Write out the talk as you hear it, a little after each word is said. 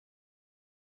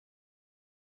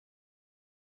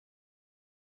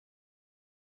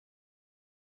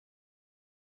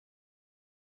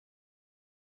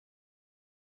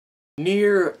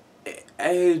NieR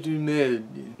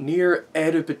NieR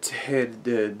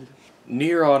edited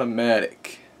NieR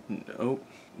automatic. Nope.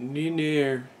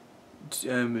 NieR.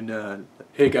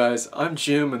 Hey guys, I'm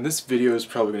Jim, and this video is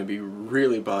probably going to be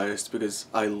really biased because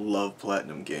I love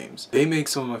Platinum games. They make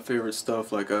some of my favorite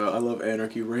stuff, like I love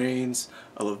Anarchy Reigns,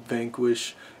 I love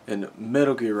Vanquish, and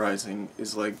Metal Gear Rising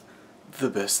is like the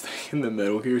best thing in the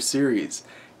Metal Gear series.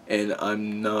 And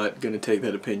I'm not going to take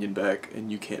that opinion back,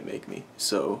 and you can't make me.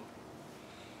 So,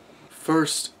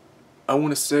 first, I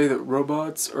want to say that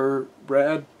robots are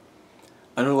rad.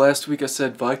 I know last week I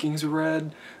said Vikings are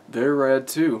rad. They're rad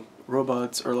too.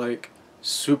 Robots are like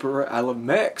super rad. I love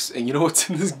mechs. And you know what's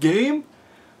in this game?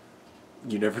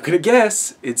 You're never gonna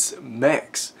guess. It's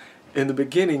mechs. In the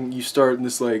beginning, you start in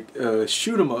this like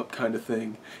shoot 'em up kind of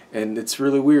thing, and it's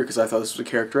really weird because I thought this was a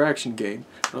character action game.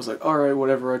 And I was like, alright,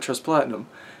 whatever, I trust Platinum.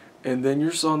 And then you're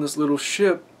just on this little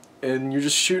ship, and you're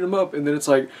just shooting 'em up, and then it's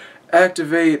like,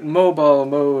 activate mobile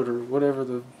mode, or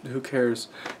whatever who cares.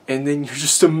 And then you're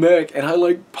just a mech, and I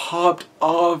like popped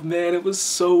off, man, it was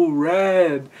so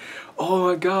rad. Oh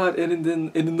my god, and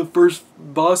then in the first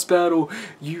boss battle,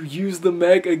 you use the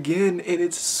mech again, and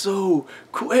it's so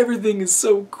cool. Everything is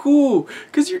so cool,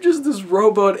 because you're just this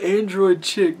robot android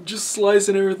chick, just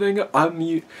slicing everything up.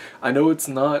 I know it's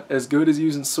not as good as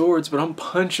using swords, but I'm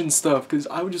punching stuff, because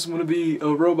I would just want to be a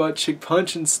robot chick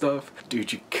punching stuff.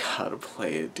 Dude, you gotta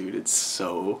play it, dude, it's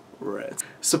so rad.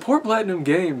 Support Platinum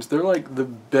Games, they're like the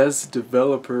best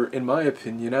developer, in my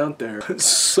opinion, out there.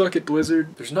 Suck it,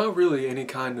 Blizzard. There's not really any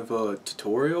kind of a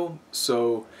tutorial,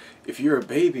 so if you're a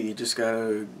baby, you just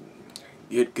gotta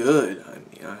get good. I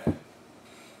mean,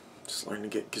 just learn to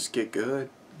get good.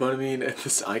 But I mean,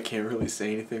 I can't really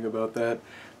say anything about that,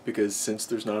 because since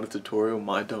there's not a tutorial,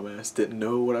 my dumbass didn't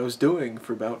know what I was doing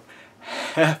for about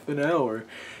half an hour,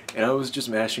 and I was just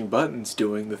mashing buttons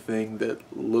doing the thing that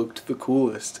looked the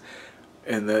coolest,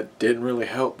 and that didn't really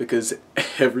help because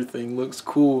everything looks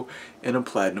cool in a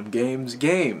Platinum Games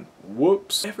game.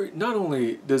 Whoops. Not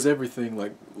only does everything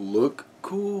like look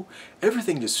cool,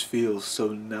 everything just feels so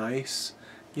nice.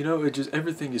 You know,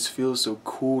 everything just feels so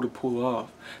cool to pull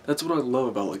off. That's what I love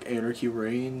about like Anarchy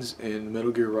Reigns and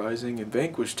Metal Gear Rising and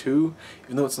Vanquish too,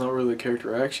 even though it's not really a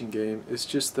character action game. It's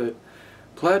just that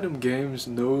Platinum Games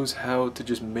knows how to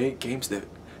just make games that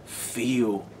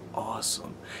feel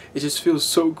awesome. It just feels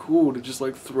so cool to just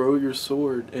like throw your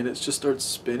sword and it just starts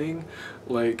spinning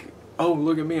like, oh,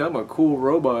 look at me, I'm a cool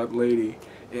robot lady.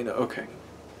 And okay,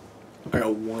 I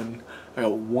got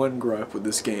one gripe with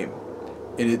this game,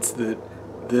 and it's that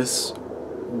this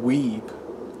weeb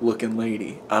looking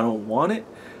lady, I don't want it.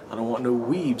 I don't want no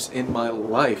weebs in my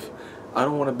life. I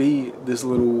don't want to be this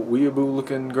little weeaboo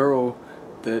looking girl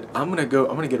that I'm gonna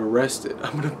get arrested.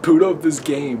 I'm gonna boot up this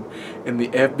game, and the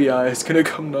FBI is gonna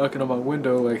come knocking on my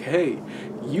window like, hey,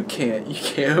 you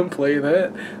can't play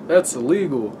that. That's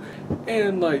illegal.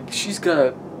 And like, she's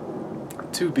got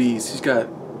two B's. She's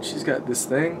got this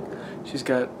thing. She's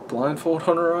got blindfold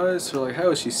on her eyes. So like, how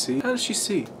does she see? How does she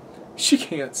see? She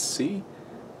can't see.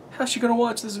 How's she gonna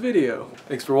watch this video?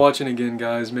 Thanks for watching again,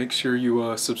 guys. Make sure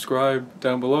you subscribe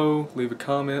down below, leave a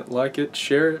comment, like it,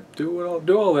 share it,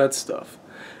 do all that stuff.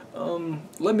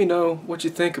 Let me know what you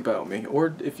think about me,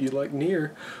 or if you like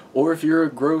NieR, or if you're a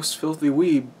gross, filthy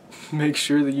weeb, make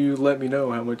sure that you let me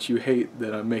know how much you hate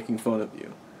that I'm making fun of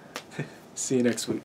you. See you next week.